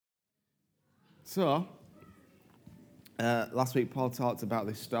So, last week Paul talked about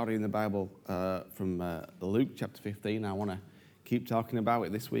this story in the Bible from Luke chapter 15. I want to keep talking about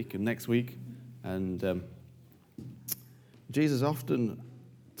it this week and next week. And Jesus often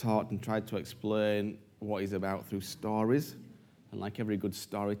taught and tried to explain what he's about through stories. And like every good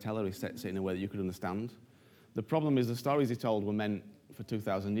storyteller, he sets it in a way that you could understand. The problem is the stories he told were meant for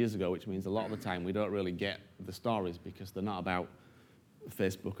 2,000 years ago, which means a lot of the time we don't really get the stories because they're not about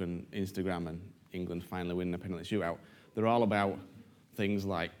Facebook and Instagram and England finally winning a penalty shootout. They're all about things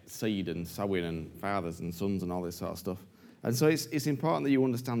like seed and sowing and fathers and sons and all this sort of stuff. And so it's important that you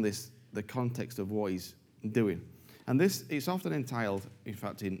understand this, the context of what he's doing. And this, it's often entitled, in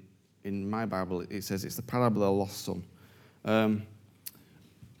fact, in my Bible, it says it's the parable of the lost son,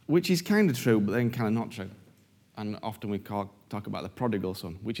 which is kind of true, but then kind of not true. And often we talk about the prodigal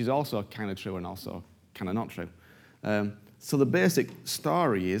son, which is also kind of true and also kind of not true. So the basic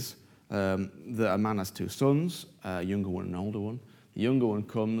story is that a man has two sons, a younger one and an older one. The younger one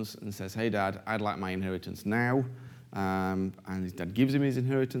comes and says, "Hey, Dad, I'd like my inheritance now." And his dad gives him his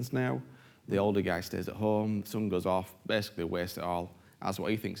inheritance now. The older guy stays at home. The son goes off, basically wastes it all, has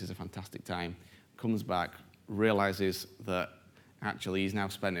what he thinks is a fantastic time, comes back, realizes that actually he's now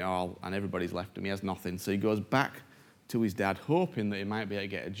spent it all and everybody's left him. He has nothing. So he goes back to his dad, hoping that he might be able to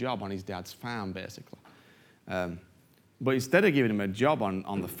get a job on his dad's farm, basically. But instead of giving him a job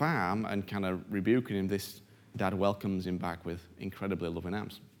on the farm and kind of rebuking him, this dad welcomes him back with incredibly loving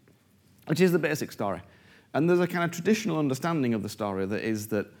arms, which is the basic story. And there's a kind of traditional understanding of the story that is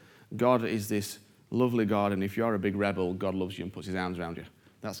that God is this lovely God, and if you're a big rebel, God loves you and puts his arms around you.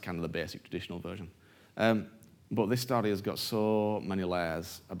 That's kind of the basic traditional version. But this story has got so many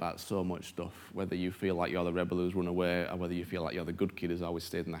layers about so much stuff, whether you feel like you're the rebel who's run away or whether you feel like you're the good kid who's always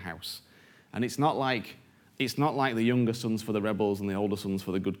stayed in the house. And it's not like the younger sons for the rebels and the older sons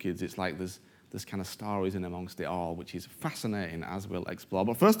for the good kids. It's like there's kind of stories in amongst it all, which is fascinating, as we'll explore.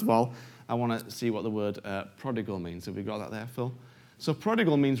 But first of all, I want to see what the word prodigal means. Have we got that there, Phil? So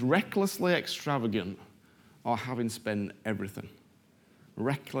prodigal means recklessly extravagant or having spent everything.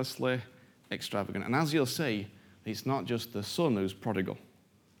 Recklessly extravagant. And as you'll see, it's not just the son who's prodigal.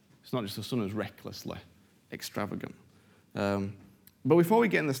 It's not just the son who's recklessly extravagant. But before we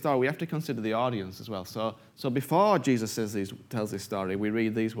get in the story, we have to consider the audience as well. So before Jesus tells this story, we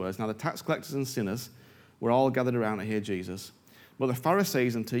read these words. Now the tax collectors and sinners were all gathered around to hear Jesus. But the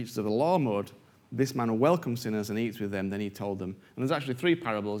Pharisees and teachers of the law murmured, "This man welcomes sinners and eats with them." Then he told them. And there's actually 3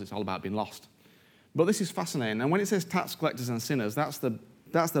 parables. It's all about being lost. But this is fascinating. And when it says tax collectors and sinners, that's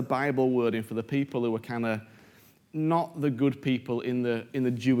the Bible wording for the people who were kind of not the good people in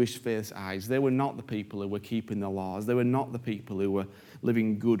the Jewish faith's eyes. They were not the people who were keeping the laws. They were not the people who were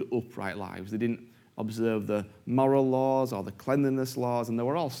living good, upright lives. They didn't observe the moral laws or the cleanliness laws, and there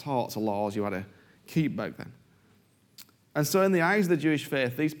were all sorts of laws you had to keep back then. And so in the eyes of the Jewish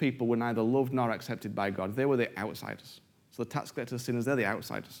faith, these people were neither loved nor accepted by God. They were the outsiders. So the tax collectors, sinners, they're the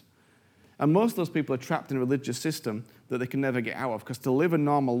outsiders. And most of those people are trapped in a religious system that they can never get out of, because to live a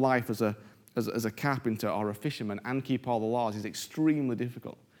normal life as a carpenter or a fisherman and keep all the laws is extremely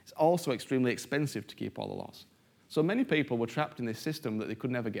difficult. It's also extremely expensive to keep all the laws. So many people were trapped in this system that they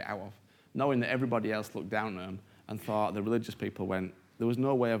could never get out of, knowing that everybody else looked down at them and thought the religious people there was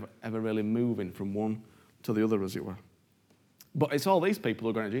no way of ever really moving from one to the other, as it were. But it's all these people who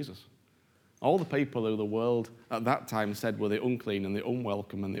are going to Jesus. All the people who the world at that time said were the unclean and the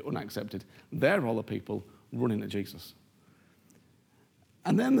unwelcome and the unaccepted, they're all the people running to Jesus.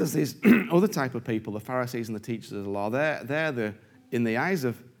 And then there's this other type of people, the Pharisees and the teachers of the law. They're in the eyes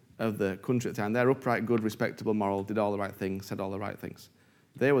of the country at the time, they're upright, good, respectable, moral, did all the right things, said all the right things.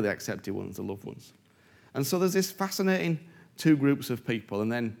 They were the accepted ones, the loved ones. And so there's this fascinating 2 groups of people,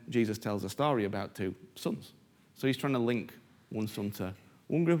 and then Jesus tells a story about 2 sons. So he's trying to link one son to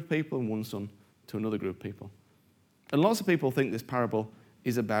one group of people and one son to another group of people. And lots of people think this parable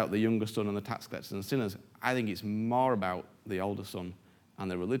is about the younger son and the tax collectors and sinners. I think it's more about the older son and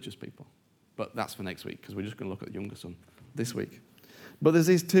the religious people. But that's for next week, because we're just going to look at the younger son this week. But there's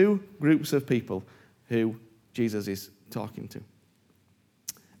these 2 groups of people who Jesus is talking to.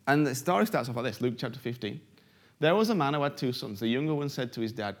 And the story starts off like this, Luke chapter 15. There was a man who had 2 sons. The younger one said to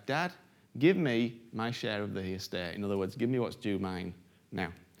his dad, "Dad, give me my share of the estate." In other words, give me what's due mine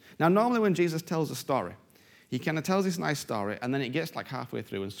now. Now, normally when Jesus tells a story, he kind of tells this nice story, and then it gets like halfway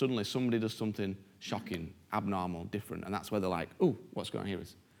through, and suddenly somebody does something shocking, abnormal, different, and that's where they're like, "Ooh, what's going on here?"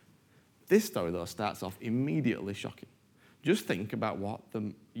 This story, though, starts off immediately shocking. Just think about what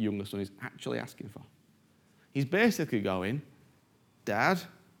the younger son is actually asking for. He's basically going, "Dad,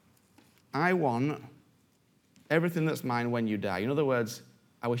 I want everything that's mine when you die." In other words,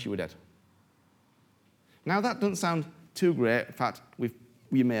 I wish you were dead. Now, that doesn't sound too great. In fact,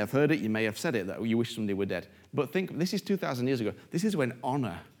 you may have heard it, you may have said it, that you wish somebody were dead. But think, this is 2,000 years ago. This is when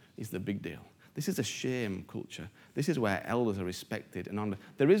honor is the big deal. This is a shame culture. This is where elders are respected and honored.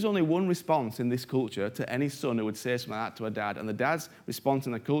 There is only one response in this culture to any son who would say something like that to a dad, and the dad's response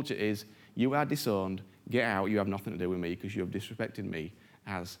in the culture is, you are disowned, get out, you have nothing to do with me because you have disrespected me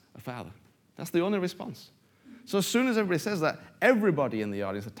as a father. That's the only response. So as soon as everybody says that, everybody in the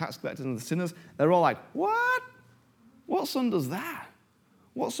audience, the tax collectors and the sinners, they're all like, what? What son does that?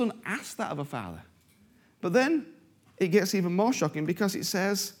 What son asks that of a father? But then it gets even more shocking because it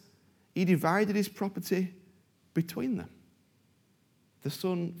says he divided his property between them. The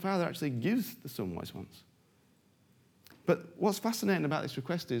father actually gives the son what he wants. But what's fascinating about this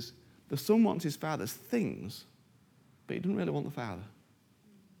request is the son wants his father's things, but he doesn't really want the father.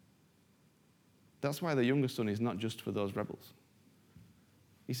 That's why the younger son is not just for those rebels.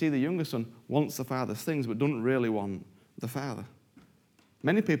 You see, the younger son wants the father's things, but doesn't really want the father.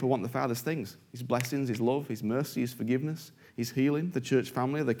 Many people want the father's things, his blessings, his love, his mercy, his forgiveness, his healing, the church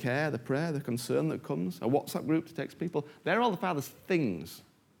family, the care, the prayer, the concern that comes, a WhatsApp group to text people. They're all the father's things.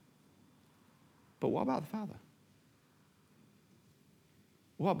 But what about the father?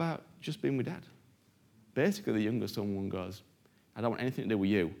 What about just being with dad? Basically, the younger son one goes, I don't want anything to do with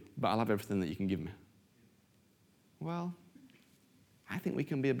you, but I'll have everything that you can give me. Well, I think we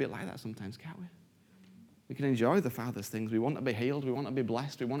can be a bit like that sometimes, can't we? We can enjoy the Father's things. We want to be healed. We want to be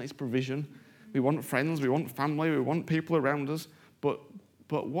blessed. We want His provision. We want friends. We want family. We want people around us. But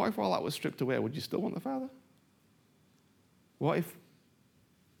what if all that was stripped away? Would you still want the Father? What if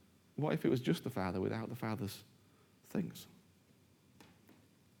it was just the Father without the Father's things?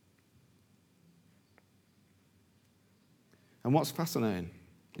 And what's fascinating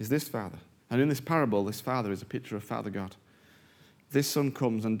is this Father. And in this parable, this Father is a picture of Father God. This son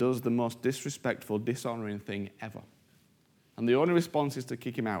comes and does the most disrespectful, dishonoring thing ever. And the only response is to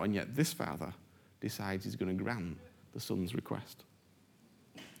kick him out, and yet this father decides he's going to grant the son's request.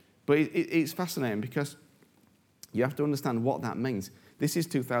 But it's fascinating because you have to understand what that means. This is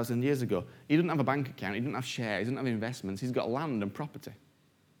 2,000 years ago. He didn't have a bank account, he didn't have shares, he didn't have investments, he's got land and property.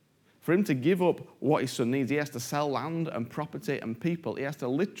 For him to give up what his son needs, he has to sell land and property and people. He has to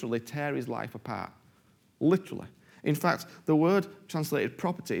literally tear his life apart. Literally. In fact, the word translated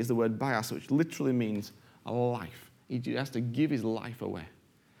property is the word bias, which literally means a life. He has to give his life away.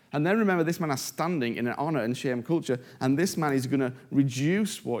 And then remember, this man is standing in an honor and shame culture, and this man is going to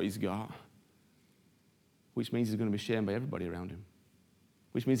reduce what he's got, which means he's going to be shamed by everybody around him,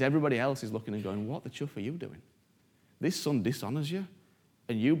 which means everybody else is looking and going, what the chuff are you doing? This son dishonors you,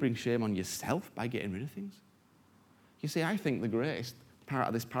 and you bring shame on yourself by getting rid of things. You see, I think the greatest part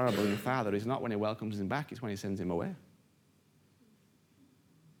of this parable in the Father is not when he welcomes him back, it's when he sends him away.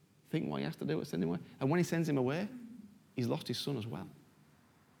 Think what he has to do to send him away. And when he sends him away, he's lost his son as well.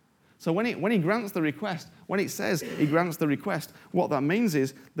 So when he grants the request, when it says he grants the request, what that means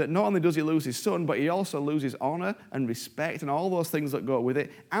is that not only does he lose his son, but he also loses honor and respect and all those things that go with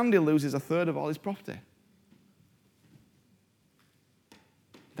it, and he loses a third of all his property.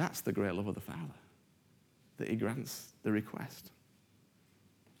 That's the great love of the Father, that he grants the request.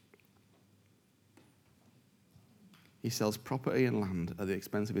 He sells property and land at the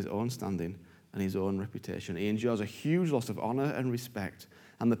expense of his own standing and his own reputation. He endures a huge loss of honor and respect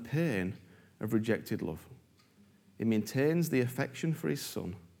and the pain of rejected love. He maintains the affection for his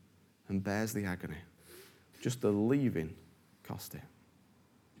son and bears the agony. Just the leaving cost him.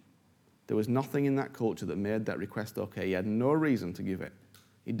 There was nothing in that culture that made that request okay. He had no reason to give it.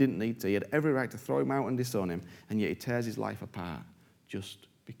 He didn't need to. He had every right to throw him out and disown him, and yet he tears his life apart just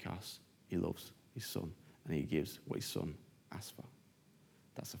because he loves his son. And he gives what his son asked for.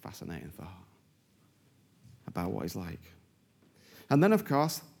 That's a fascinating thought about what he's like. And then, of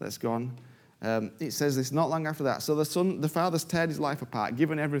course, let's go on. It says this not long after that. So the father's teared his life apart,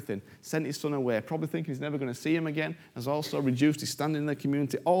 given everything, sent his son away, probably thinking he's never going to see him again, has also reduced his standing in the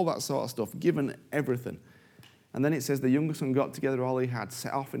community, all that sort of stuff, given everything. And then it says the younger son got together all he had,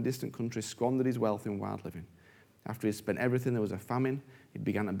 set off in distant countries, squandered his wealth in wild living. After he had spent everything, there was a famine. He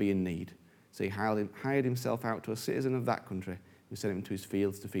began to be in need. So he hired himself out to a citizen of that country who sent him to his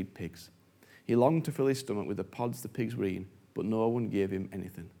fields to feed pigs. He longed to fill his stomach with the pods the pigs were eating, but no one gave him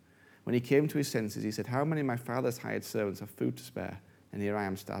anything. When he came to his senses, he said, how many of my father's hired servants have food to spare, and here I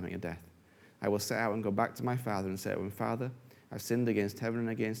am starving to death? I will set out and go back to my father and say to him, Father, I've sinned against heaven and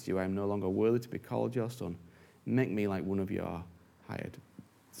against you. I am no longer worthy to be called your son. Make me like one of your hired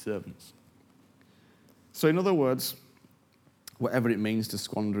servants. So in other words, whatever it means to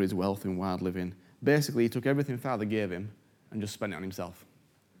squander his wealth in wild living, basically he took everything Father gave him and just spent it on himself.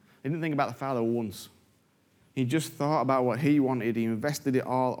 He didn't think about the Father once. He just thought about what he wanted. He invested it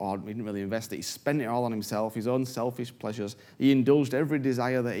all, or he didn't really invest it. He spent it all on himself, his own selfish pleasures. He indulged every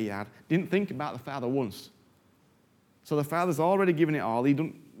desire that he had. Didn't think about the Father once. So the Father's already given it all.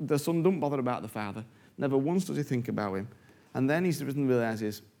 The Son don't bother about the Father. Never once does he think about him. And then he suddenly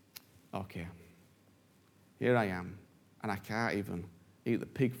realizes, okay, here I am, and I can't even eat the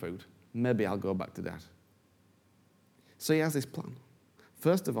pig food. Maybe I'll go back to Dad. So he has this plan.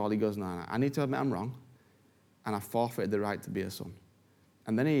 First of all, he goes, no, I need to admit I'm wrong, and I forfeited the right to be a son.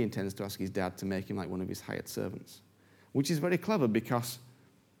 And then he intends to ask his dad to make him like one of his hired servants, which is very clever because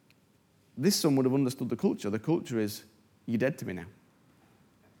this son would have understood the culture. The culture is, you're dead to me now.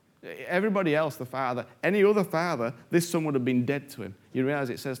 Everybody else, the father, any other father, this son would have been dead to him. You realize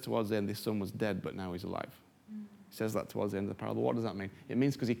it says towards the end, this son was dead, but now he's alive. It says that towards the end of the parable. What does that mean? It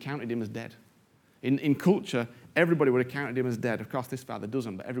means because he counted him as dead. In culture, everybody would have counted him as dead. Of course, this father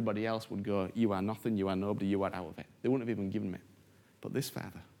doesn't, but everybody else would go, you are nothing, you are nobody, you are out of it. They wouldn't have even given him it. But this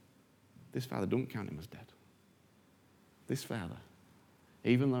father don't count him as dead. This father,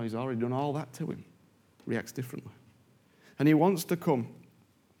 even though he's already done all that to him, reacts differently. And he wants to come.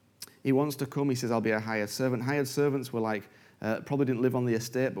 He says, I'll be a hired servant. Hired servants were like, probably didn't live on the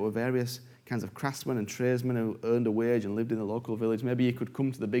estate, but were various kinds of craftsmen and tradesmen who earned a wage and lived in the local village. Maybe you could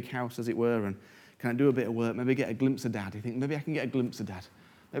come to the big house, as it were, and kind of do a bit of work, maybe get a glimpse of Dad. You think, maybe I can get a glimpse of Dad.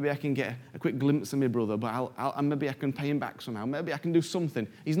 Maybe I can get a quick glimpse of my brother, but and maybe I can pay him back somehow. Maybe I can do something.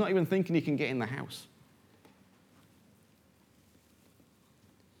 He's not even thinking he can get in the house.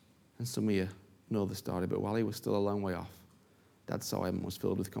 And some of you know the story, but while he was still a long way off, Dad saw him and was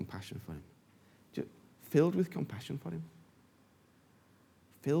filled with compassion for him. Filled with compassion for him.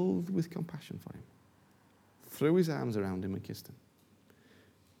 Filled with compassion for him. Threw his arms around him and kissed him.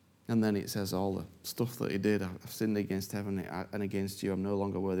 And then it says all the stuff that he did. I've sinned against heaven and against you. I'm no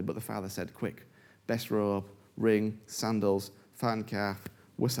longer worthy. But the father said, quick, best robe, ring, sandals, fattened calf.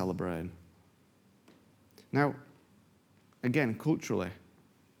 We're celebrating. Now, again, culturally,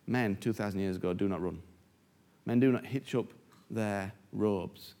 men 2,000 years ago do not run. Men do not hitch up their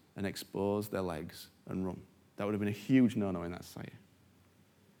robes and expose their legs and run. That would have been a huge no-no in that society.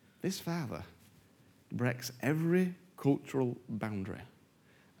 This father breaks every cultural boundary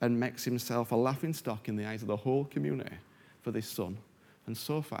and makes himself a laughingstock in the eyes of the whole community for this son. And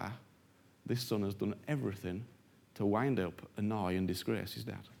so far, this son has done everything to wind up, annoy, and disgrace his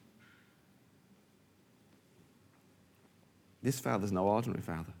dad. This father's no ordinary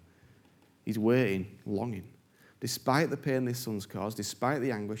father. He's waiting, longing. Despite the pain this son's caused, despite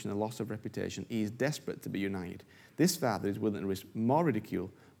the anguish and the loss of reputation, he is desperate to be united. This father is willing to risk more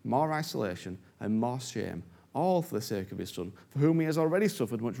ridicule, more isolation, and more shame, all for the sake of his son, for whom he has already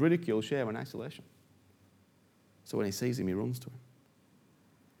suffered much ridicule, shame, and isolation. So when he sees him, he runs to him.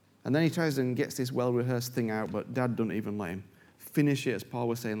 And then he tries and gets this well-rehearsed thing out, but Dad doesn't even let him finish it. As Paul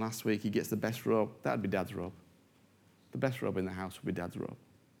was saying last week, he gets the best robe. That'd be Dad's robe. The best robe in the house would be Dad's robe.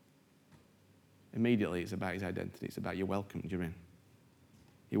 Immediately, it's about his identity. It's about you're welcomed, you're in.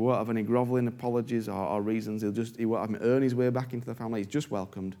 He won't have any groveling apologies or reasons. He won't have to earn his way back into the family. He's just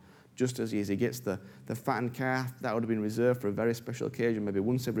welcomed, just as he is. He gets the fattened calf. That would have been reserved for a very special occasion, maybe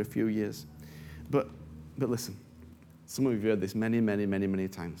once every few years. But listen, some of you have heard this many, many, many, many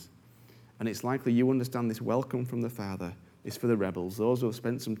times. And it's likely you understand this welcome from the Father is for the rebels, those who have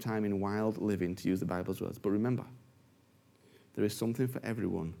spent some time in wild living, to use the Bible's words. But remember, there is something for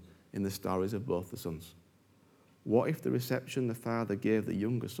everyone in the stories of both the sons. What if the reception the father gave the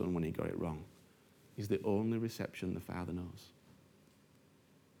younger son when he got it wrong is the only reception the father knows?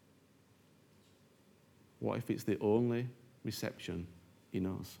 What if it's the only reception he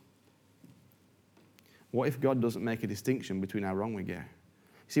knows? What if God doesn't make a distinction between how wrong we get?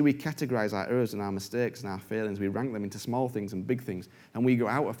 See, we categorize our errors and our mistakes and our failings. We rank them into small things and big things. And we go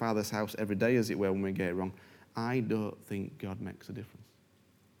out of Father's house every day, as it were, when we get it wrong. I don't think God makes a difference.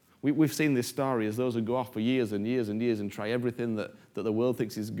 We've seen this story as those who go off for years and years and years and try everything that the world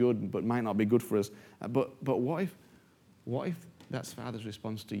thinks is good but might not be good for us. But what if that's Father's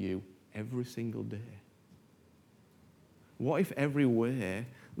response to you every single day? What if every way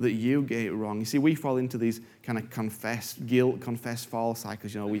that you get it wrong? You see, we fall into these kind of confess guilt, confess fall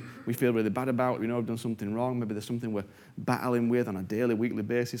cycles. You know, we feel really bad about it. We know we've done something wrong. Maybe there's something we're battling with on a daily, weekly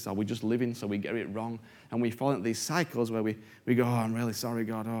basis, or we're just living so we get it wrong. And we fall into these cycles where we go, oh, I'm really sorry,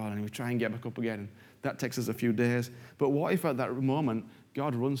 God, and we try and get back up again. That takes us a few days. But what if at that moment,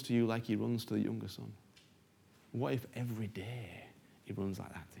 God runs to you like he runs to the younger son? What if every day he runs like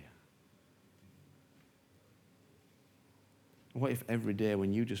that to you? What if every day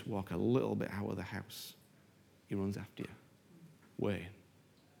when you just walk a little bit out of the house, he runs after you, waiting?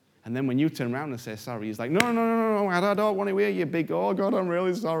 And then when you turn around and say sorry, he's like, no, I don't want to hear you big, oh God, I'm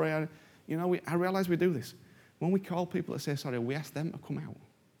really sorry. I realize we do this. When we call people to say sorry, we ask them to come out.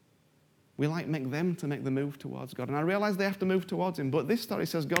 We make them to make the move towards God. And I realize they have to move towards him, but this story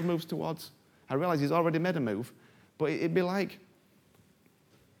says God moves towards. I realize he's already made a move, but it'd be like,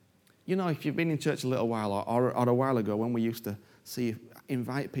 if you've been in church a little while or a while ago when we used to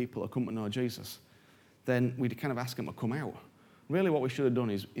invite people to come to know Jesus, then we'd kind of ask them to come out. Really what we should have done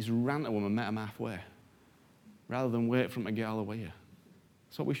is ran to them and met them halfway rather than wait for them to get all the way here.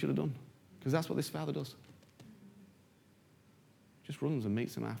 That's what we should have done, because that's what this Father does. Just runs and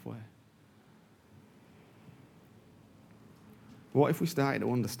meets them halfway. What if we started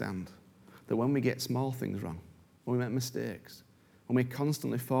to understand that when we get small things wrong, when we make mistakes, when we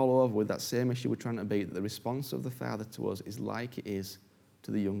constantly fall over with that same issue we're trying to beat, that the response of the Father to us is like it is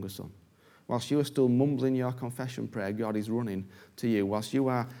to the younger son? Whilst you are still mumbling your confession prayer, God is running to you. Whilst you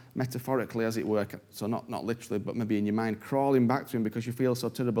are metaphorically, as it were, so not literally, but maybe in your mind, crawling back to him because you feel so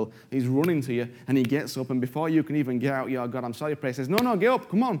terrible, he's running to you and he gets up, and before you can even get out your God, I'm sorry prayer, he says, no, get up,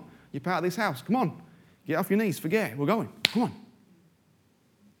 come on. You're part of this house, come on. Get off your knees, forget it, we're going, come on.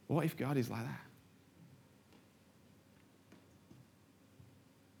 What if God is like that?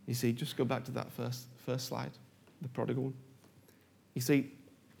 You see, just go back to that first slide, the prodigal one. You see,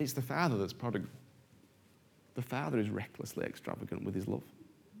 it's the Father that's prodigal. The Father is recklessly extravagant with his love.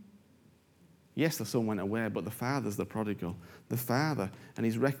 Yes, the Son went away, but the Father's the prodigal. The Father and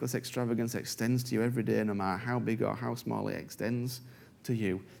his reckless extravagance extends to you every day, no matter how big or how small it extends to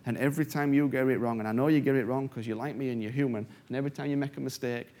you. And every time you get it wrong, and I know you get it wrong because you're like me and you're human, and every time you make a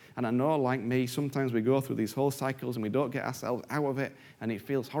mistake, and I know, like me, sometimes we go through these whole cycles and we don't get ourselves out of it, and it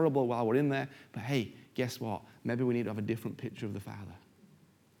feels horrible while we're in there. But hey, guess what? Maybe we need to have a different picture of the Father.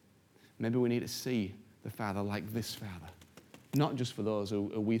 Maybe we need to see the Father like this Father. Not just for those who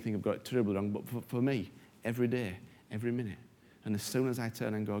we think have got it terribly wrong, but for me, every day, every minute. And as soon as I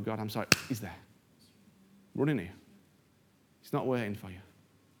turn and go, God, I'm sorry, he's there. Running here. He's not waiting for you.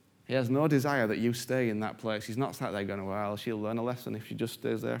 He has no desire that you stay in that place. He's not sat there going, well, she'll learn a lesson if she just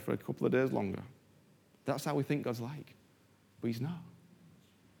stays there for a couple of days longer. That's how we think God's like. But he's not.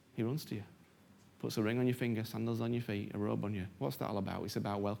 He runs to you. Puts a ring on your finger, sandals on your feet, a robe on you. What's that all about? It's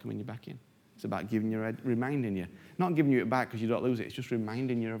about welcoming you back in. It's about giving you, reminding you. Not giving you it back because you don't lose it. It's just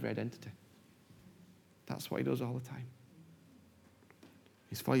reminding you of your identity. That's what he does all the time.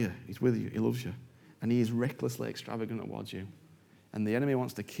 He's for you. He's with you. He loves you. And he is recklessly extravagant towards you. And the enemy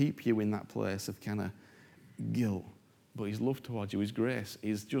wants to keep you in that place of kind of guilt. But his love towards you, his grace,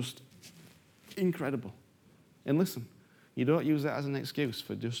 is just incredible. And listen, you don't use that as an excuse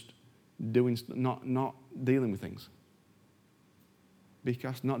for just not dealing with things.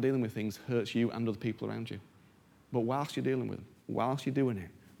 Because not dealing with things hurts you and other people around you. But whilst you're dealing with them, whilst you're doing it,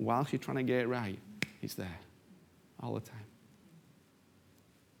 whilst you're trying to get it right, it's there all the time.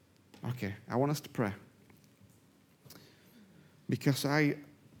 Okay, I want us to pray. Because I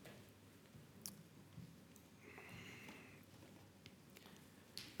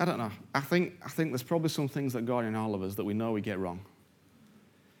don't know. I think there's probably some things that go on in all of us that we know we get wrong.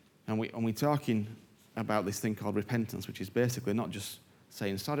 And we're talking about this thing called repentance, which is basically not just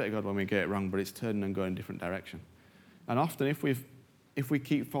saying sorry to God when we get it wrong, but it's turning and going a different direction. And often if we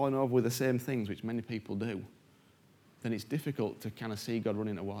keep falling over with the same things, which many people do, then it's difficult to kind of see God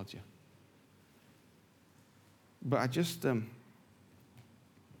running towards you. But I just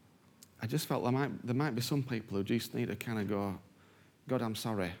felt there might be some people who just need to kind of go, God, I'm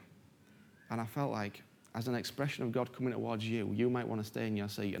sorry. And I felt like, as an expression of God coming towards you, you might want to stay in your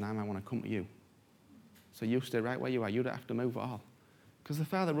seat and I might want to come to you. So you stay right where you are. You don't have to move at all. Because the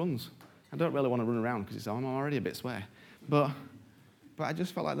Father runs. I don't really want to run around because I'm already a bit sweaty. But I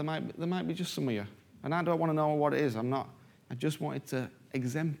just felt like there might be just some of you. And I don't want to know what it is. I just wanted to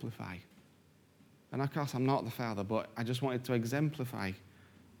exemplify. And of course, I'm not the Father, but I just wanted to exemplify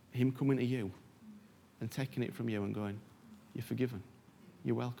him coming to you and taking it from you and going, you're forgiven.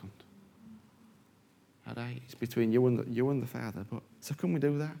 You're welcomed. All right? It's between you and the Father. But so can we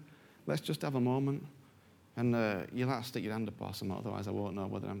do that? Let's just have a moment. And you'll have to stick your hand up or something, otherwise I won't know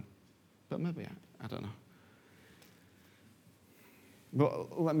whether I'm... But maybe, I don't know.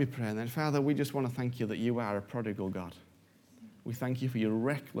 But let me pray then. Father, we just want to thank you that you are a prodigal God. We thank you for your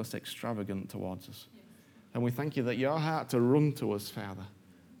reckless extravagance towards us. And we thank you that your heart to run to us, Father,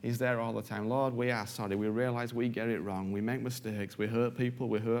 is there all the time. Lord, we are sorry. We realize we get it wrong. We make mistakes. We hurt people.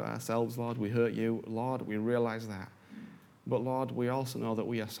 We hurt ourselves, Lord. We hurt you. Lord, we realize that. But Lord, we also know that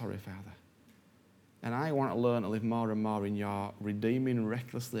we are sorry, Father. And I want to learn to live more and more in your redeeming,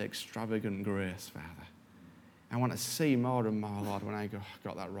 recklessly extravagant grace, Father. I want to see more and more, Lord, when I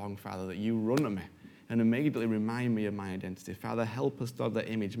got that wrong, Father, that you run to me and immediately remind me of my identity. Father, help us, Lord, that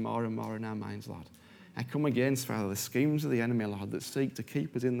image more and more in our minds, Lord. I come against, Father, the schemes of the enemy, Lord, that seek to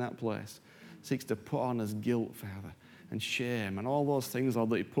keep us in that place, seeks to put on us guilt, Father, and shame, and all those things, Lord,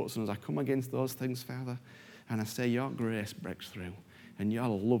 that he puts on us. I come against those things, Father, and I say your grace breaks through, and your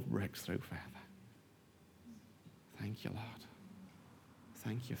love breaks through, Father. Thank you, Lord.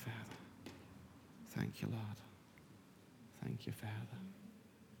 Thank you, Father. Thank you, Lord. Thank you, Father.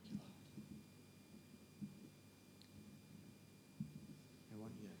 I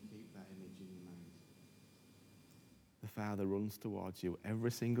want you to keep that image in your mind. The Father runs towards you every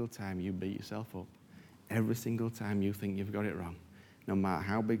single time you beat yourself up, every single time you think you've got it wrong. No matter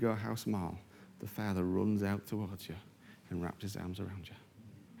how big or how small, the Father runs out towards you and wraps his arms around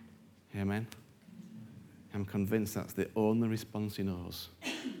you. Amen? I'm convinced that's the only response he knows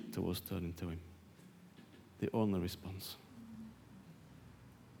to us turning to him. The only response.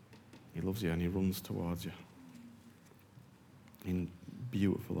 He loves you and he runs towards you in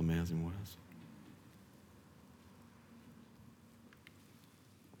beautiful, amazing ways.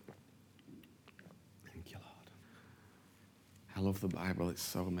 Thank you, Lord. I love the Bible. It's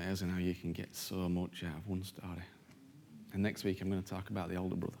so amazing how you can get so much out of one story. And next week I'm going to talk about the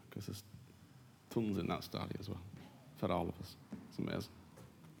older brother, because there's tons in that story as well, for all of us. It's amazing.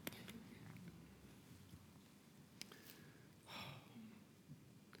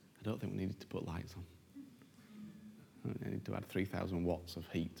 I don't think we needed to put lights on. I need to add 3,000 watts of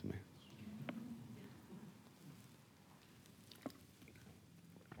heat to me.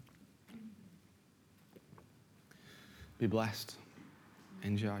 Be blessed.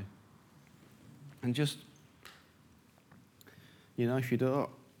 Enjoy. And just, if you're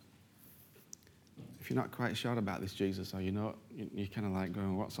not quite sure about this Jesus, or you're kind of like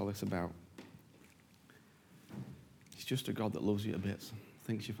going, what's all this about? He's just a God that loves you to bits,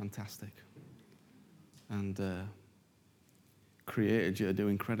 thinks you're fantastic, and created you to do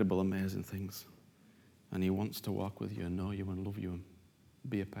incredible, amazing things. And he wants to walk with you and know you and love you and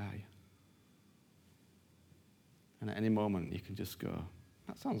be a part of you. And at any moment, you can just go,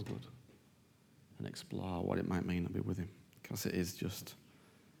 that sounds good, and explore what it might mean to be with him. Because it is just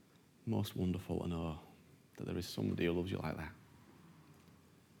most wonderful to know that there is somebody who loves you like that.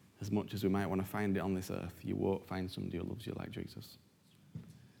 As much as we might want to find it on this earth, you won't find somebody who loves you like Jesus.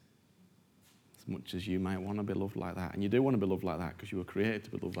 As much as you might want to be loved like that, and you do want to be loved like that because you were created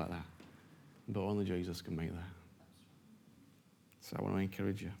to be loved like that, but only Jesus can make that. So I want to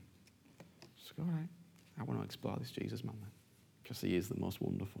encourage you. Just go, all right, I want to explore this Jesus man then, because he is the most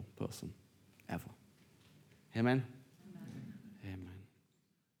wonderful person ever. Amen.